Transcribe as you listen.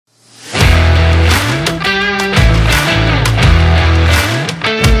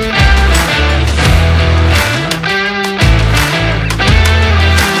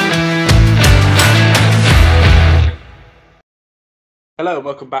Hello, and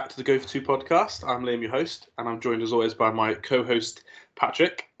welcome back to the Go for Two podcast. I'm Liam, your host, and I'm joined as always by my co-host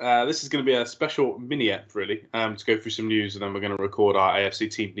Patrick. This is going to be a special mini-ep, really, to go through some news, and then we're going to record our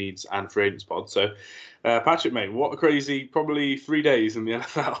AFC team needs and free agents pod. So, Patrick, mate, what a crazy, probably 3 days in the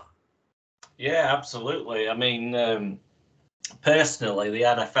NFL. Yeah, absolutely. I mean, personally, the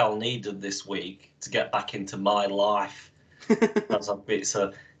NFL needed this week to get back into my life.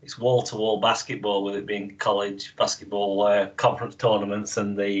 It's wall-to-wall basketball, with it being college basketball conference tournaments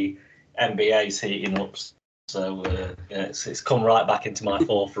and the NBA's heating up. So it's come right back into my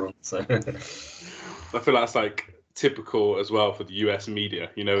forefront. So. I feel that's like typical as well for the US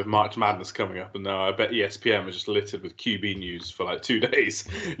media, you know, with March Madness coming up, and now I bet ESPN was just littered with QB news for like 2 days.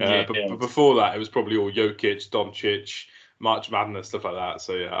 But before that, it was probably all Jokic, Doncic, March Madness, stuff like that.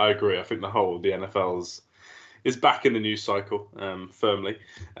 So yeah, I agree. I think the NFL is back in the news cycle firmly.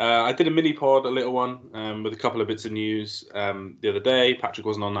 I did a mini pod, a little one, with a couple of bits of news the other day. Patrick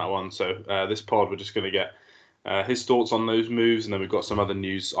wasn't on that one, so this pod we're just going to get his thoughts on those moves, and then we've got some other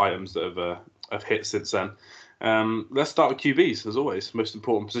news items that have hit since then. Let's start with QBs, as always. Most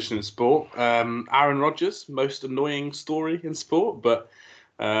important position in sport. Aaron Rodgers, most annoying story in sport, but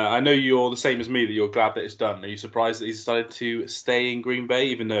I know you're the same as me, that you're glad that it's done. Are you surprised that he's decided to stay in Green Bay,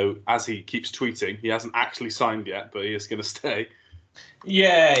 even though, as he keeps tweeting, he hasn't actually signed yet, but he is going to stay?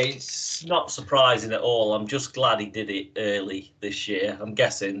 Yeah, it's not surprising at all. I'm just glad he did it early this year. I'm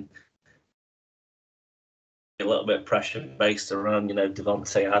guessing a little bit of pressure based around,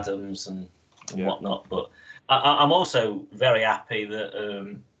 Devontae Adams and whatnot. But I'm also very happy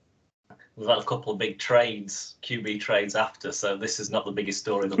that we've had a couple of big QB trades after. So this is not the biggest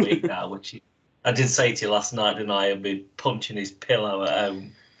story of the week now, which I did say to you last night, didn't I? I'd be punching his pillow at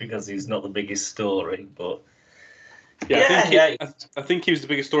home because he's not the biggest story. But I think he was the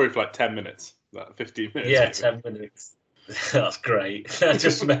biggest story for like 10 minutes, like 15 minutes. Yeah, maybe. 10 minutes. That's great.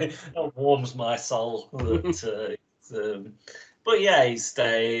 That warms my soul. But yeah, he's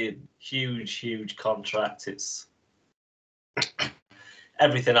stayed. Huge contract. It's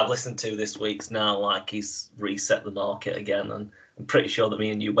everything I've listened to this week's now like he's reset the market again, and I'm pretty sure that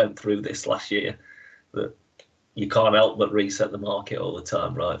me and you went through this last year, that you can't help but reset the market all the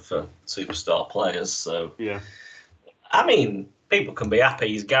time, right, for superstar players. So yeah, I mean, people can be happy.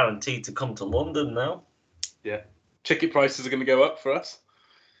 He's guaranteed to come to London now. Yeah, ticket prices are going to go up for us.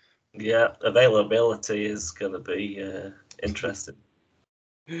 Yeah, availability is going to be interesting.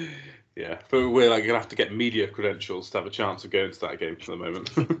 Yeah, but we're like going to have to get media credentials to have a chance of going to that game for the moment.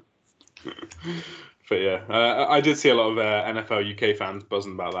 But yeah, I did see a lot of NFL UK fans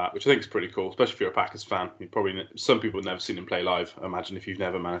buzzing about that, which I think is pretty cool, especially if you're a Packers fan. Some people have never seen him play live. I imagine if you've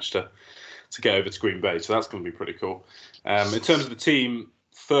never managed to get over to Green Bay, so that's going to be pretty cool. In terms of the team,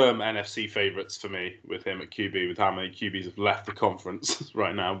 firm NFC favourites for me with him at QB, with how many QBs have left the conference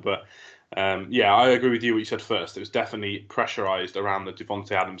right now. But yeah, I agree with you what you said first. It was definitely pressurised around the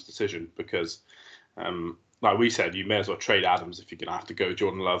Devontae Adams decision because, like we said, you may as well trade Adams if you're going to have to go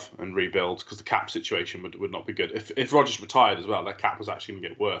Jordan Love and rebuild, because the cap situation would not be good. If Rodgers retired as well, their cap was actually going to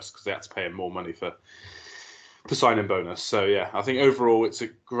get worse because they had to pay him more money for signing bonus. So yeah, I think overall it's a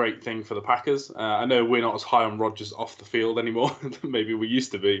great thing for the Packers. I know we're not as high on Rodgers off the field anymore than maybe we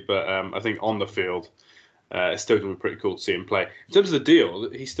used to be, but I think on the field, it's still going to be pretty cool to see him play. In terms of the deal,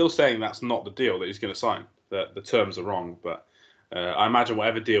 he's still saying that's not the deal that he's going to sign, that the terms are wrong. But I imagine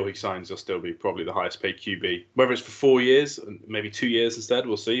whatever deal he signs, he'll still be probably the highest paid QB. Whether it's for 4 years, maybe 2 years instead,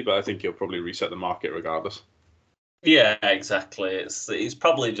 we'll see. But I think he'll probably reset the market regardless. Yeah, exactly. It's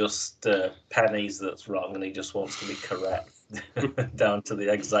probably just pennies that's wrong, and he just wants to be correct down to the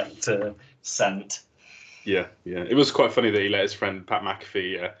exact cent. Yeah. It was quite funny that he let his friend Pat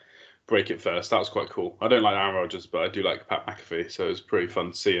McAfee break it first. That was quite cool. I don't like Aaron Rodgers, but I do like Pat McAfee, so it was pretty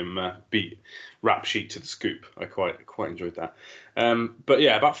fun to see him beat Rap Sheet to the scoop. I quite enjoyed that. But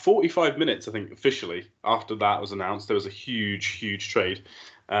yeah, about 45 minutes, I think, officially after that was announced, there was a huge trade.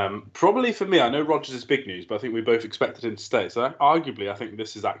 Probably for me, I know Rodgers is big news, but I think we both expected him to stay. So arguably, I think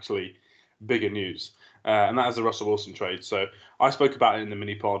this is actually bigger news. And that is the Russell Wilson trade. So I spoke about it in the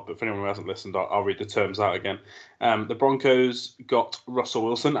mini pod, but for anyone who hasn't listened, I'll read the terms out again. The Broncos got Russell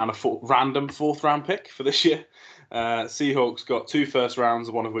Wilson and a random 4th round pick for this year. Seahawks got 2 first rounds,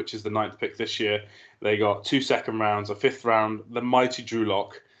 one of which is the 9th pick this year. They got 2 second rounds, a 5th round, the mighty Drew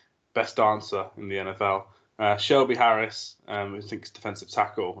Lock, best dancer in the NFL. Shelby Harris, who thinks defensive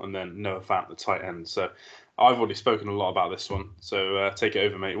tackle, and then Noah Fant, the tight end. So I've already spoken a lot about this one. So take it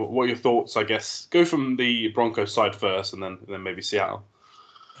over, mate. What are your thoughts, I guess? Go from the Broncos side first, and then maybe Seattle.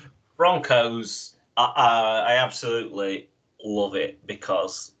 Broncos, I absolutely love it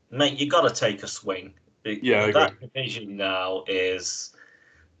because, mate, you got to take a swing. Yeah, I agree. That division now is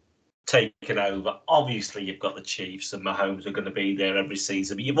taken over. Obviously, you've got the Chiefs and Mahomes are going to be there every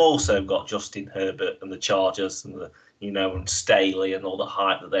season, but you've also got Justin Herbert and the Chargers and and Staley and all the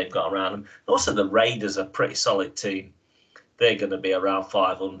hype that they've got around them. Also, the Raiders are a pretty solid team. They're going to be around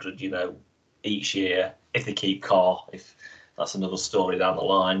 500, each year if they keep Carr. If that's another story down the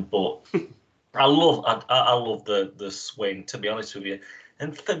line, but I love the swing, to be honest with you.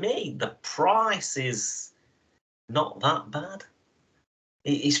 And for me, the price is not that bad.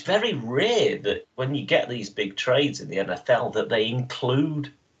 It's very rare that when you get these big trades in the NFL that they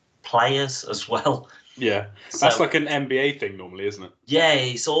include players as well. Yeah, that's like an NBA thing normally, isn't it? Yeah,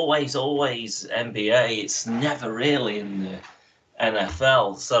 it's always NBA. It's never really in the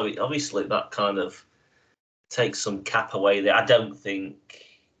NFL. So obviously that kind of takes some cap away there. I don't think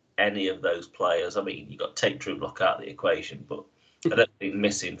any of those players, I mean, you've got to take Drew Lock out of the equation, but I don't think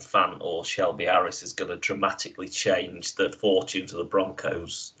missing Fant or Shelby Harris is going to dramatically change the fortunes of the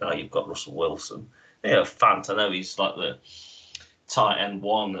Broncos. Now you've got Russell Wilson. Fant, I know he's like the tight end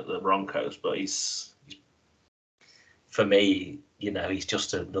one at the Broncos, but he's for me, he's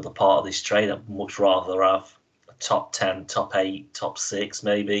just another part of this trade. I'd much rather have a top 10, top 8, top 6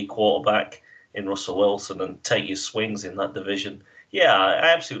 maybe quarterback in Russell Wilson and take your swings in that division. Yeah,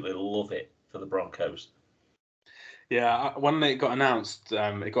 I absolutely love it for the Broncos. Yeah, when it got announced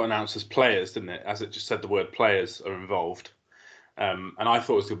as players, didn't it? As it just said the word players are involved. And I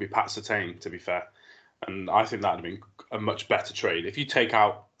thought it was going to be Pat Surtain, to be fair. And I think that would have been a much better trade. If you take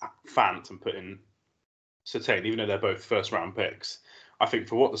out Fant and put in Surtain, even though they're both first-round picks, I think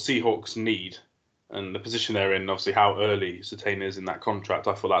for what the Seahawks need and the position they're in, obviously how early Surtain is in that contract,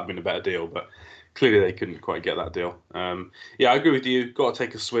 I thought that would have been a better deal. But clearly they couldn't quite get that deal. Yeah, I agree with you. Got to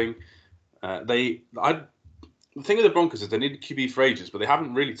take a swing. The thing with the Broncos is they needed QB for ages, but they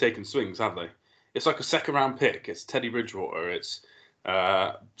haven't really taken swings, have they? It's like a second-round pick. It's Teddy Bridgewater. It's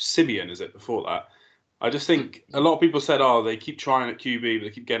Simeon, is it, before that? I just think a lot of people said, they keep trying at QB, but they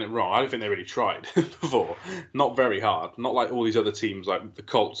keep getting it wrong. I don't think they really tried before. Not very hard. Not like all these other teams, like the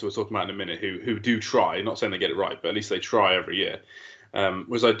Colts, who we're talking about in a minute, who do try. Not saying they get it right, but at least they try every year.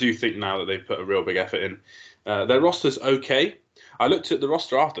 Whereas I do think now that they've put a real big effort in. Their roster's okay. I looked at the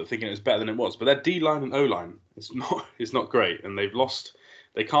roster after, thinking it was better than it was, but their D-line and O-line is not great, and they've lost.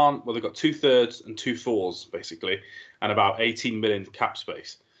 They've got 2/3 and 2/4 basically, and about 18 million cap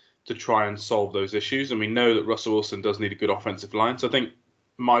space to try and solve those issues. And we know that Russell Wilson does need a good offensive line, so I think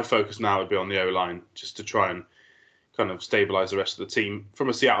my focus now would be on the O-line, just to try and kind of stabilize the rest of the team. From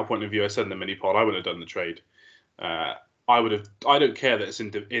a Seattle point of view, I said in the mini pod, I wouldn't have done the trade. I don't care that it's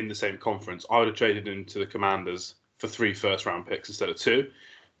in the same conference. I would have traded into the Commanders for 3 first-round picks instead of 2.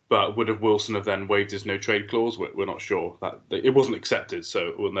 But would have Wilson have then waived his no-trade clause? We're not sure. It wasn't accepted,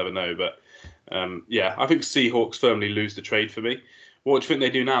 so we'll never know. But yeah, I think Seahawks firmly lose the trade for me. What do you think they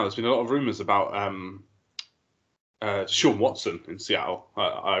do now? There's been a lot of rumours about Deshaun Watson in Seattle.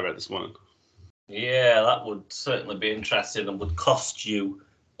 I read this morning. Yeah, that would certainly be interesting and would cost you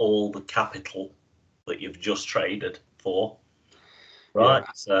all the capital that you've just traded for. Right.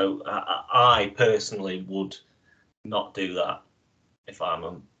 Yeah. So I personally would not do that if I'm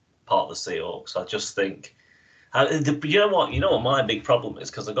a part of the Seahawks. I just think, you know what my big problem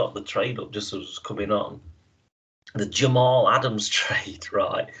is, because I got the trade up just as it was coming on. The Jamal Adams trade,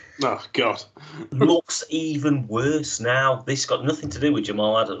 right? Oh, God. looks even worse now. This got nothing to do with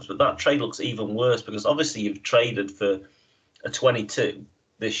Jamal Adams, but that trade looks even worse because obviously you've traded for a 22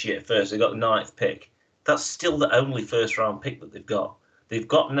 this year first. They got the 9th pick. That's still the only first-round pick that they've got. They've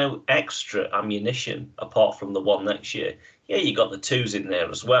got no extra ammunition apart from the one next year. Yeah, you got the 2s in there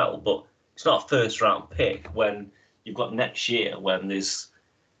as well, but it's not a first-round pick when you've got next year when there's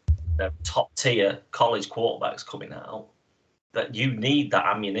top-tier college quarterbacks coming out, that you need that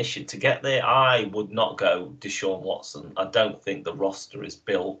ammunition to get there. I would not go Deshaun Watson. I don't think the roster is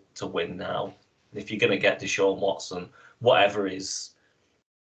built to win now. If you're going to get Deshaun Watson, whatever his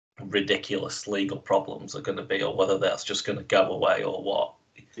ridiculous legal problems are going to be, or whether that's just going to go away or what.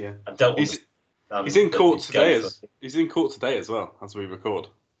 Yeah, I don't. He's in court today. He's in court today as well, as we record.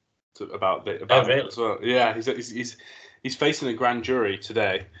 About it as well. Yeah, he's facing a grand jury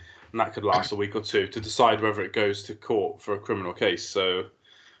today. And that could last a week or 2 to decide whether it goes to court for a criminal case. So,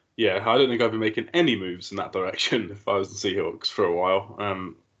 yeah, I don't think I'd be making any moves in that direction if I was the Seahawks for a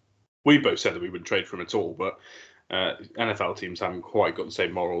while. We both said that we wouldn't trade for him at all, but NFL teams haven't quite got the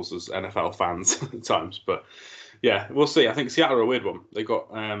same morals as NFL fans at times. But, yeah, we'll see. I think Seattle are a weird one. They got.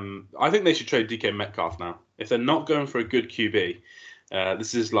 I think they should trade DK Metcalf now. If they're not going for a good QB,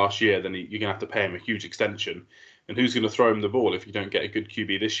 this is last year, then you're going to have to pay him a huge extension. And who's going to throw him the ball if you don't get a good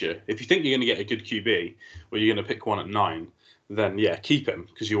QB this year? If you think you're going to get a good QB, or you're going to pick one at 9, then yeah, keep him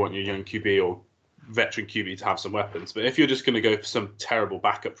because you want your young QB or veteran QB to have some weapons. But if you're just going to go for some terrible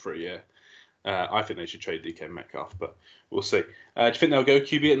backup for a year, I think they should trade DK Metcalf, but we'll see. Do you think they'll go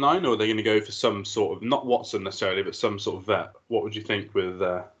QB at 9, or are they going to go for some sort of, not Watson necessarily, but some sort of vet? What would you think with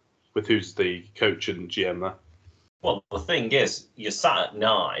who's the coach and GM there? Well, the thing is, you're sat at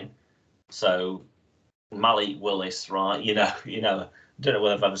 9, so Malik Willis, right? I don't know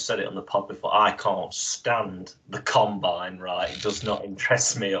whether I've ever said it on the pod before. I can't stand the combine, right? It does not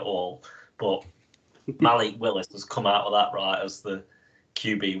interest me at all. But Malik Willis has come out of that, right, as the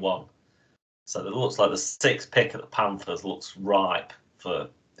QB1. So it looks like the 6th pick at the Panthers looks ripe for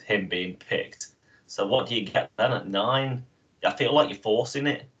him being picked. So what do you get then at 9? I feel like you're forcing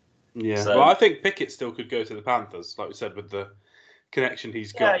it. Yeah, well, I think Pickett still could go to the Panthers, like we said, with the connection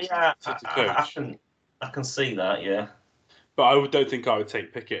he's got to coach. I can see that, yeah. But I don't think I would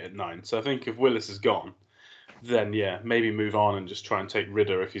take Pickett at 9. So I think if Willis is gone, then yeah, maybe move on and just try and take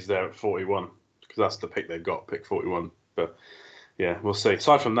Ridder if he's there at 41, because that's the pick they've got, pick 41. But yeah, we'll see.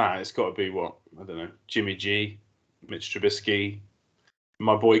 Aside from that, it's got to be I don't know, Jimmy G, Mitch Trubisky,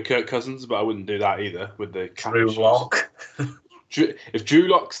 my boy Kirk Cousins, but I wouldn't do that either with the Drew Lock. If Drew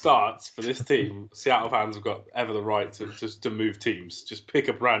Lock starts for this team, Seattle fans have got ever the right to move teams. Just pick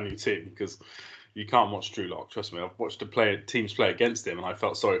a brand new team because you can't watch Drew Lock. Trust me, I've watched teams play against him, and I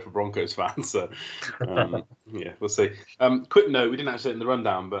felt sorry for Broncos fans. So yeah, we'll see. Quick note: we didn't actually say it in the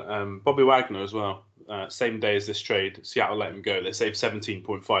rundown, but Bobby Wagner as well. Same day as this trade, Seattle let him go. They saved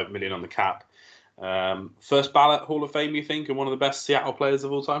 $17.5 million on the cap. First ballot Hall of Fame, you think, and one of the best Seattle players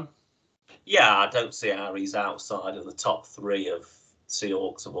of all time? Yeah, I don't see how he's outside of the top 3 of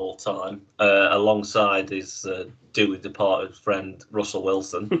Seahawks of all time, alongside his duly departed friend Russell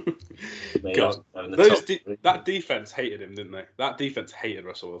Wilson. God, that defense hated him, didn't they? That defense hated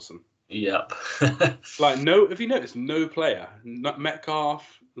Russell Wilson. Yep. Have you noticed no player,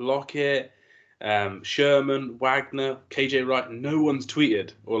 Metcalf, Lockett, Sherman, Wagner, KJ Wright, no one's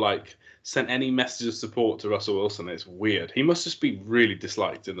tweeted or sent any message of support to Russell Wilson? It's weird. He must just be really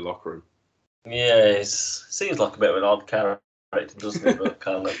disliked in the locker room. Yeah, it seems like a bit of an odd character, doesn't it? But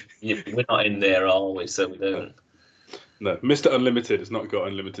kind of, we're not in there, are we? So we don't. No, Mr. Unlimited has not got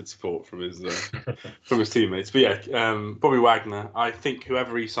unlimited support from his teammates. But yeah, Bobby Wagner, I think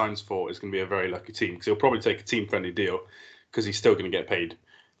whoever he signs for is going to be a very lucky team because he'll probably take a team-friendly deal because he's still going to get paid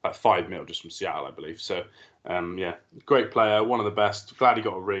like $5 million just from Seattle, I believe. So yeah, great player, one of the best. Glad he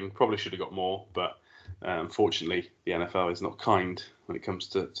got a ring. Probably should have got more, but unfortunately, the NFL is not kind when it comes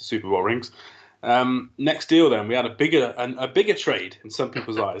to Super Bowl rings. Next deal, then we had a bigger trade in some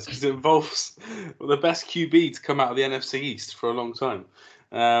people's eyes because it involves the best QB to come out of the NFC East for a long time.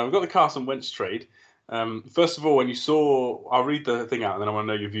 We've got the Carson Wentz trade. First of all, when you saw, I'll read the thing out and then I want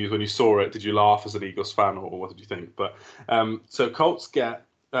to know your views. When you saw it, did you laugh as an Eagles fan or what did you think? But so Colts get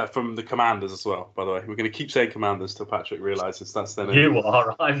from the Commanders as well, by the way. We're going to keep saying Commanders till Patrick realizes that's their name. You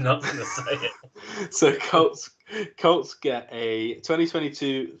are. I'm not going to say it. So Colts get a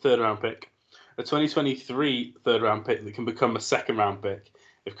 2022 third-round pick, a 2023 third-round pick that can become a second-round pick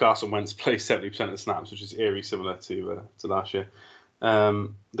if Carson Wentz plays 70% of the snaps, which is eerie similar to last year.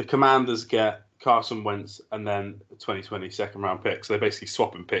 The Commanders get Carson Wentz and then a 2020 second-round pick. So they're basically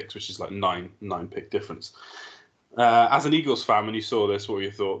swapping picks, which is like nine-pick difference. As an Eagles fan, when you saw this, what were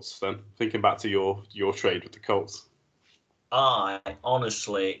your thoughts then? Thinking back to your trade with the Colts. I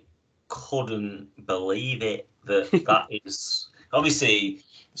honestly couldn't believe it. That is obviously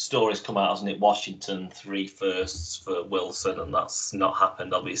the story's come out, hasn't it? Washington 3 firsts for Wilson, and that's not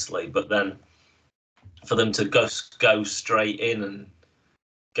happened, obviously. But then for them to go straight in and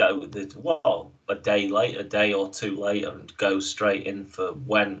go a day or two later, and go straight in for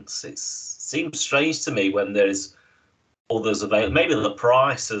Wentz, it seems strange to me when there's others available. Maybe the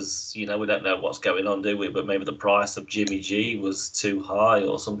price is, we don't know what's going on, do we? But maybe the price of Jimmy G was too high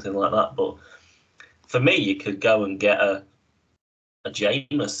or something like that. But for me, you could go and get a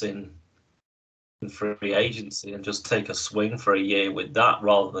Jameis in free agency and just take a swing for a year with that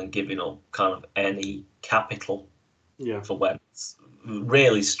rather than giving up kind of any capital for Wentz.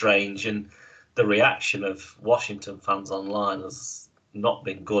 Really strange. And the reaction of Washington fans online has not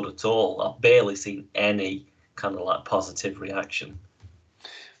been good at all. I've barely seen any kind of positive reaction.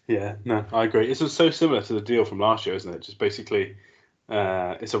 Yeah, no, I agree. It's so similar to the deal from last year, isn't it? Just basically,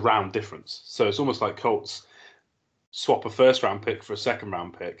 it's a round difference. So it's almost like Colts swap a first-round pick for a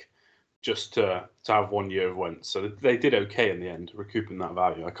second-round pick just to have 1 year of Wentz. So they did okay in the end, recouping that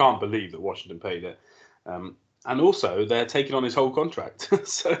value. I can't believe that Washington paid it. And also, they're taking on his whole contract.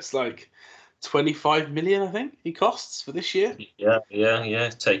 So it's like $25 million, I think, he costs for this year. Yeah,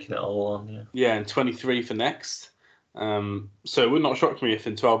 taking it all on. Yeah, and 23 for next. So it would not shock me if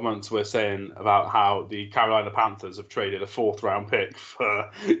in 12 months we're saying about how the Carolina Panthers have traded a 4th-round pick for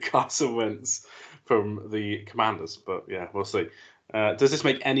Carson Wentz from the Commanders. But yeah, we'll see. Does this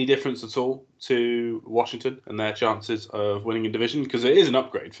make any difference at all to Washington and their chances of winning a division? Because it is an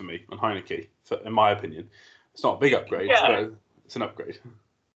upgrade for me on Heineke, in my opinion. It's not a big upgrade, but it's an upgrade.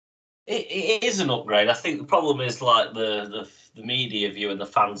 It is an upgrade. I think the problem is like the media view and the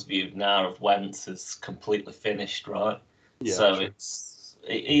fans' view now of Wentz is completely finished, right? Yeah, so true.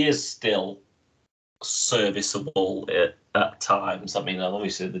 it is still serviceable at times. I mean,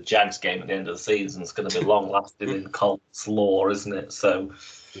 obviously the Jags game at the end of the season is going to be long lasting in Colts lore, isn't it? So,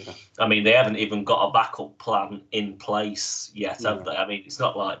 yeah. I mean, they haven't even got a backup plan in place yet, have they? I mean, it's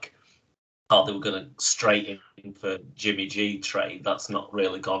not like they were going to straight in for Jimmy G trade. That's not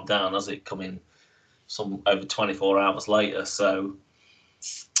really gone down, has it? Come in some over 24 hours later. So,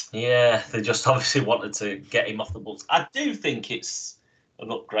 yeah, they just obviously wanted to get him off the books. I do think it's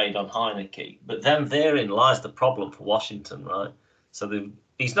an upgrade on Heineke, but then therein lies the problem for Washington, right? So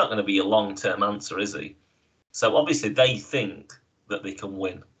he's not going to be a long-term answer, is he? So obviously they think that they can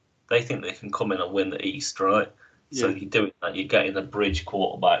win. They think they can come in and win the East, right? So Yeah. you're doing that. You're getting a bridge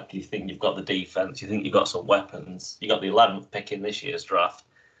quarterback. You think you've got the defense. You think you've got some weapons. You got the 11th pick in this year's draft.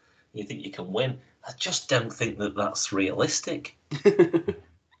 You think you can win. I just don't think that that's realistic.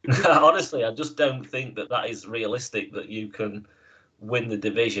 Honestly, I just don't think that is realistic that you can win the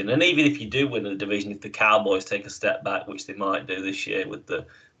division. And even if you do win the division, if the Cowboys take a step back, which they might do this year with the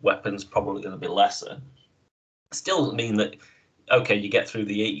weapons probably going to be lesser, still doesn't mean that, okay, you get through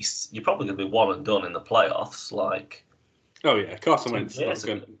the East, you're probably going to be one and done in the playoffs. Like, oh yeah, Carson Wentz yeah,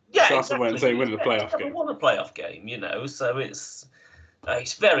 Carson Wentz ain't winning a playoff game. Won a playoff game, So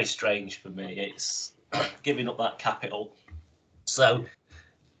it's very strange for me. It's giving up that capital. So,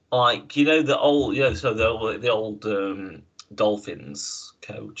 like, the old, so the old Dolphins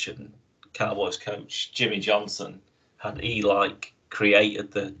coach and Cowboys coach Jimmy Johnson he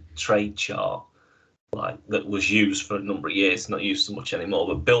created the trade chart that was used for a number of years, not used so much anymore.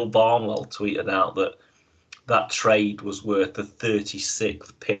 But Bill Barnwell tweeted out that trade was worth the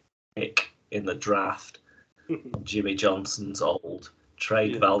 36th pick in the draft. Jimmy Johnson's old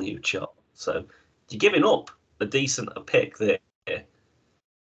trade value chart. So you're giving up a decent pick there.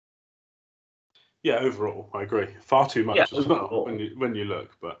 Yeah, overall, I agree. Far too much as well overall. when you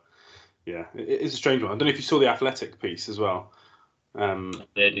look, but yeah, it's a strange one. I don't know if you saw the Athletic piece as well.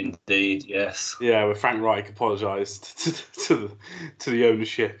 Did indeed, yes. Yeah, where Frank Reich apologised to the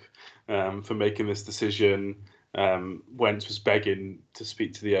ownership for making this decision. Wentz was begging to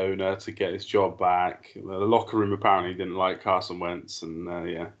speak to the owner to get his job back. The locker room apparently didn't like Carson Wentz, and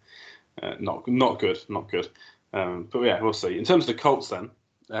not good. But yeah, we'll see. In terms of the Colts, then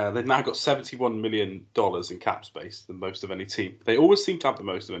they've now got $71 million in cap space, the most of any team. They always seem to have the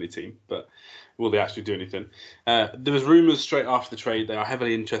most of any team, but will they actually do anything? There was rumours straight after the trade they are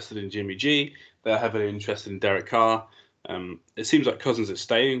heavily interested in Jimmy G. They are heavily interested in Derek Carr. It seems like Cousins is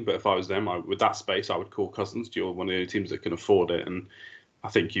staying, but if I was them, with that space, I would call Cousins. You're one of the only teams that can afford it, and I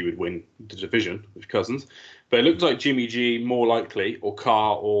think you would win the division with Cousins. But it looks like Jimmy G more likely, or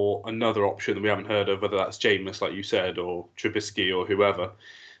Carr, or another option that we haven't heard of, whether that's Jameis, like you said, or Trubisky, or whoever.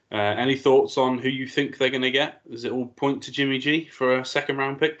 Any thoughts on who you think they're going to get? Does it all point to Jimmy G for a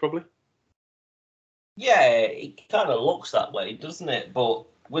second-round pick, probably? Yeah, it kind of looks that way, doesn't it? But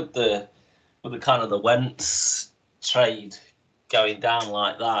with the kind of the Wentz trade going down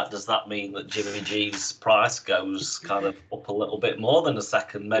like that, does that mean that Jimmy G's price goes kind of up a little bit more than a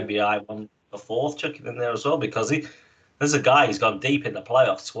second? Maybe I want a fourth chucking in there as well, because there's a guy who's gone deep in the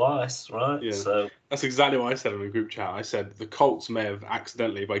playoffs twice, right? Yeah. So that's exactly what I said in the group chat. I said the Colts may have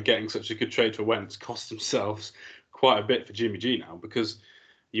accidentally, by getting such a good trade for Wentz, cost themselves quite a bit for Jimmy G now, because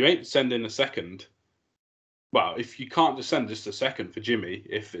you ain't sending a second. Well, if you can't just send just a second for Jimmy,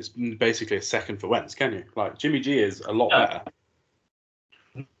 if it's basically a second for Wentz, can you? Like, Jimmy G is a lot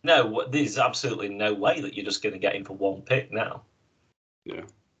better. No, there's absolutely no way that you're just going to get him for one pick now. Yeah.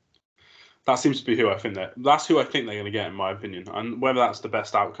 That seems to be that's who I think they're going to get, in my opinion. And whether that's the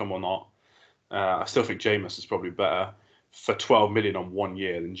best outcome or not, I still think Jameis is probably better for $12 million on 1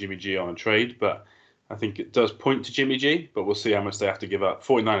 year than Jimmy G on a trade. But I think it does point to Jimmy G, but we'll see how much they have to give up.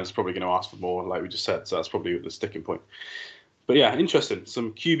 49ers is probably going to ask for more, like we just said, so that's probably the sticking point. But yeah, interesting.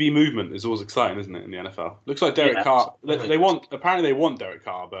 Some QB movement is always exciting, isn't it, in the NFL? Looks like Derek Carr. Apparently they want Derek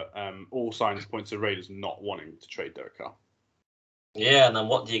Carr, but all signs point to Raiders not wanting to trade Derek Carr. Yeah, and then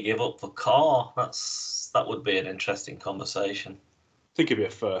what do you give up for Carr? That would be an interesting conversation. I think it'd be a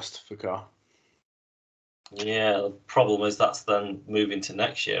first for Carr. Yeah, the problem is that's then moving to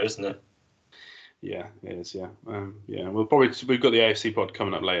next year, isn't it? Yeah, it is. Yeah, yeah. We've got the AFC pod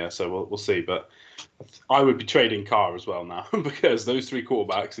coming up later, so we'll see. But I would be trading Carr as well now because those three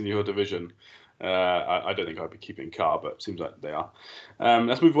quarterbacks in your division, I don't think I'd be keeping Carr, but it seems like they are.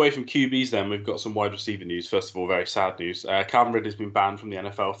 Let's move away from QBs then. We've got some wide receiver news. First of all, very sad news. Calvin Ridley has been banned from the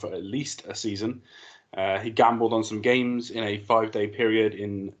NFL for at least a season. He gambled on some games in a 5-day period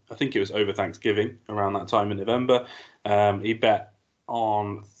I think it was over Thanksgiving, around that time in November. He bet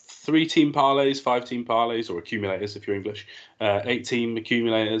on 3-team parlays, 5-team parlays, or accumulators if you're English, 8-team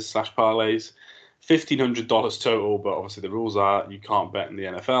accumulators / parlays, $1,500 total. But obviously the rules are you can't bet in the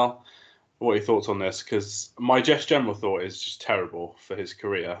NFL. What are your thoughts on this? Because my just general thought is just terrible for his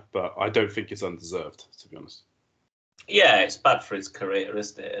career, but I don't think it's undeserved, to be honest. Yeah, it's bad for his career,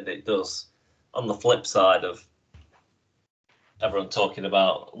 isn't it? And it does. On the flip side of everyone talking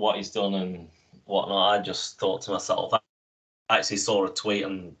about what he's done and whatnot, I just thought to myself, I actually saw a tweet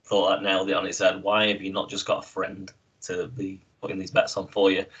and thought that nailed it on its head. Why have you not just got a friend to be putting these bets on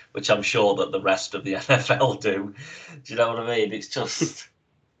for you? Which I'm sure that the rest of the NFL do. Do you know what I mean? It's just,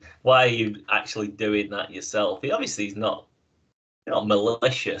 why are you actually doing that yourself? He's not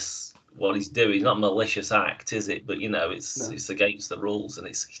malicious. What he's doing, he's not a malicious act, is it? But it's against the rules, and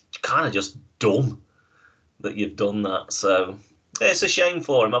it's kind of just dumb that you've done that. So it's a shame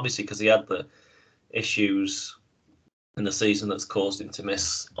for him, obviously, because he had the issues in the season that's caused him to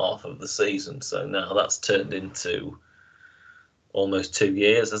miss half of the season. So now that's turned into almost 2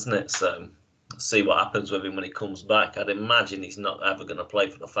 years, hasn't it? So see what happens with him when he comes back. I'd imagine he's not ever going to play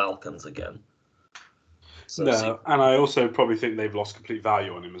for the Falcons again. So no, and I also probably think they've lost complete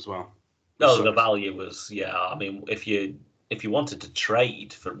value on him as well. No, the value was, I mean, if you wanted to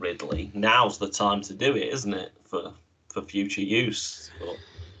trade for Ridley, now's the time to do it, isn't it? For future use. But,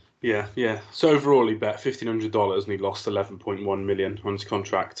 yeah. So overall, he bet $1,500 and he lost $11.1 million on his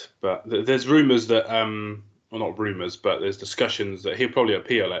contract. But there's rumours that, well, not rumours, but there's discussions that he'll probably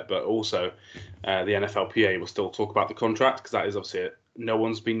appeal it. But also, the NFLPA will still talk about the contract because that is obviously no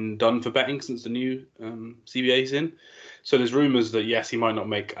one's been done for betting since the new CBA's in. So there's rumours that yes, he might not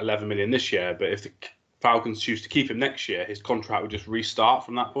make $11 million this year, but if the Falcons choose to keep him next year, his contract would just restart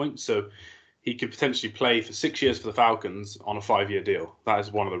from that point. So he could potentially play for 6 years for the Falcons on a 5-year deal. That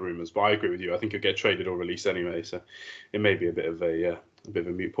is one of the rumours. But I agree with you. I think he'll get traded or released anyway. So it may be a bit of a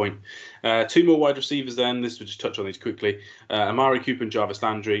moot point. 2 more wide receivers then. This will just touch on these quickly. Amari Cooper and Jarvis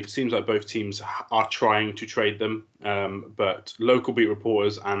Landry. It seems like both teams are trying to trade them. But local beat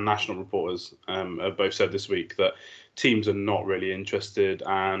reporters and national reporters have both said this week that teams are not really interested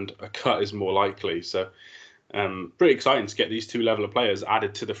and a cut is more likely. So pretty exciting to get these 2 level of players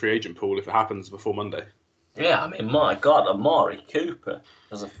added to the free agent pool if it happens before Monday. Yeah, I mean, my God, Amari Cooper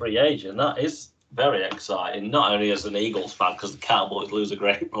as a free agent, that is very exciting. Not only as an Eagles fan because the Cowboys lose a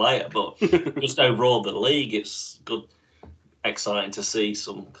great player, but just overall the league, it's good, exciting to see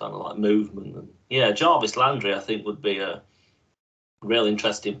some kind of like movement. And yeah, Jarvis Landry, I think, would be a real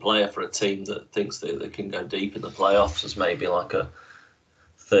interesting player for a team that thinks that they can go deep in the playoffs as maybe like a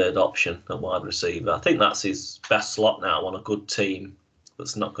third option, a wide receiver. I think that's his best slot now on a good team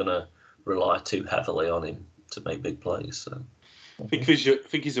that's not going to rely too heavily on him to make big plays. So I think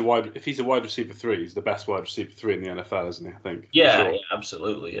if he's a wide receiver 3, he's the best wide receiver 3 in the NFL, isn't he? I think. Yeah, sure. Yeah,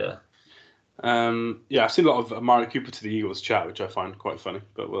 absolutely, yeah. I've seen a lot of Amari Cooper to the Eagles chat, which I find quite funny.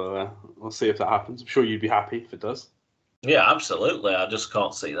 But we'll see if that happens. I'm sure you'd be happy if it does. Yeah, absolutely. I just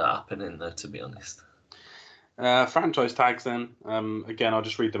can't see that happening, though, to be honest. Franchise tags then. Again, I'll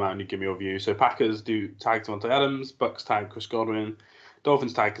just read them out and you give me your view. So Packers do tag Davante Adams, Bucks tag Chris Godwin,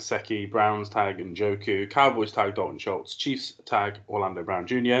 Dolphins tag Gesicki, Browns tag Njoku, Cowboys tag Dalton Schultz, Chiefs tag Orlando Brown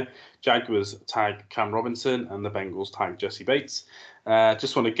Jr., Jaguars tag Cam Robinson, and the Bengals tag Jesse Bates.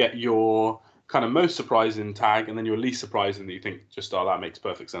 Just want to get your kind of most surprising tag and then your least surprising that you think just, that makes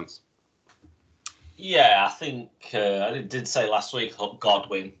perfect sense. Yeah, I think I did say last week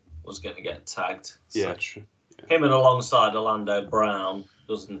Godwin was going to get tagged. Yeah, true. Yeah. Him and alongside Orlando Brown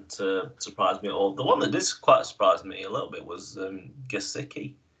doesn't surprise me at all. The one that did quite surprise me a little bit was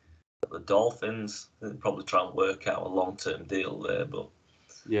Gesicki at the Dolphins. They'll probably try and work out a long-term deal there, but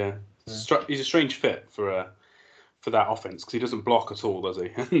yeah. He's a strange fit for that offense because he doesn't block at all, does he?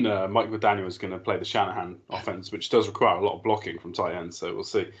 And Mike McDaniel is going to play the Shanahan offense, which does require a lot of blocking from tight ends. So we'll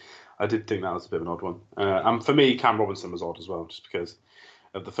see. I did think that was a bit of an odd one. And for me, Cam Robinson was odd as well, just because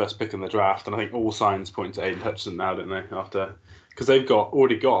of the first pick in the draft. And I think all signs point to Aiden Hutchinson now, don't they? Because they've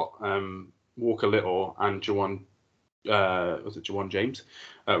already got Walker Little and Jawan James,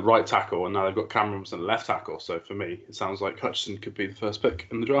 right tackle, and now they've got Cam Robinson left tackle. So for me, it sounds like Hutchinson could be the first pick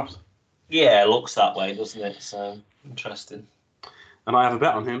in the draft. Yeah, it looks that way, doesn't it? So interesting. And I have a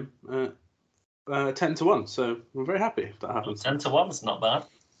bet on him. 10-1. So we're very happy if that happens. 10-1 is not bad.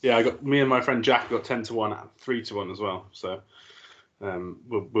 Yeah, me and my friend Jack got 10-1 at 3-1 as well. So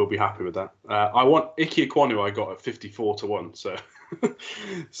we'll be happy with that. I want Ike Ekwonu. I got at 54-1.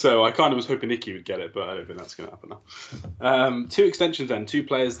 So I kind of was hoping Ike would get it, but I don't think that's going to happen now. 2 extensions then. 2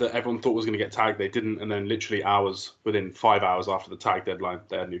 players that everyone thought was going to get tagged, they didn't, and then literally within 5 hours after the tag deadline,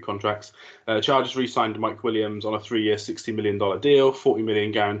 they had new contracts. Chargers re-signed Mike Williams on a 3-year, $60 million deal, $40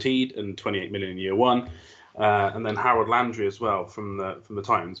 million guaranteed, and $28 million in year 1. And then Harold Landry as well from the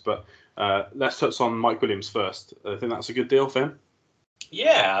Titans. But let's touch on Mike Williams first. I think that's a good deal for him.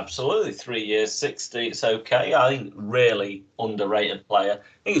 Yeah, absolutely. 3 years, 60. It's okay. I think really underrated player.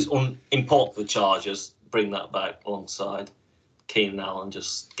 I think it's important for the Chargers. Bring that back alongside Keenan Allen.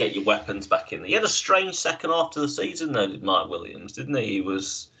 Just get your weapons back in there. He had a strange second half to the season, though, did Mike Williams, didn't he? He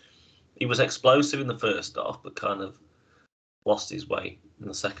was explosive in the first half, but kind of lost his way in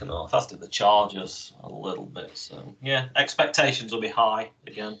the second half. As did the Chargers a little bit. So yeah, expectations will be high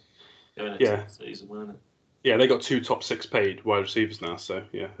again going into the season, won't it? Yeah, they got 2 top 6 paid wide receivers now, so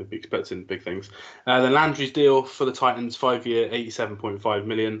yeah, they'd be expecting big things. Then Landry's deal for the Titans, 5-year, $87.5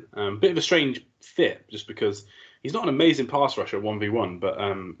 million. Bit of a strange fit, just because he's not an amazing pass rusher at 1v1, but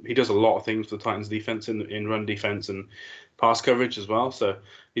he does a lot of things for the Titans defense in run defense and pass coverage as well. So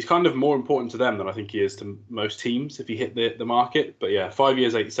he's kind of more important to them than I think he is to most teams if he hit the market. But yeah, 5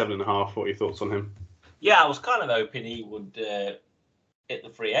 years, 87.5. What are your thoughts on him? Yeah, I was kind of hoping he would hit the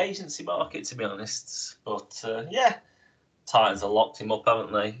free agency market, to be honest. But yeah, Titans have locked him up,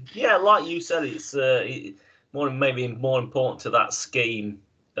 haven't they? Yeah, like you said, it's maybe more important to that scheme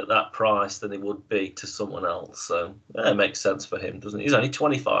at that price than it would be to someone else. So yeah, it makes sense for him, doesn't it? He's only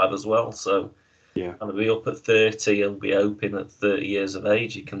 25 as well, so yeah, going to be up at 30. He'll be hoping at 30 years of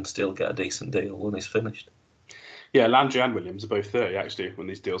age he can still get a decent deal when he's finished. Yeah, Landry and Williams are both 30 actually when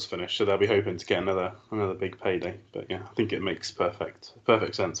these deals finish, so they'll be hoping to get another big payday. But yeah, I think it makes perfect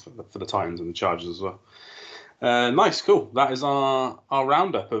sense for the Titans and the Chargers as well. Nice, cool. That is our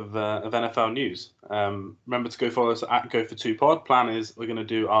roundup of NFL news. Remember to go follow us at Go42Pod. Plan is we're going to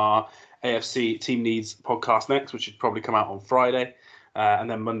do our AFC Team Needs podcast next, which should probably come out on Friday, and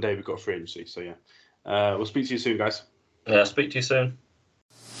then Monday we've got free agency. So yeah, we'll speak to you soon, guys. Yeah, speak to you soon.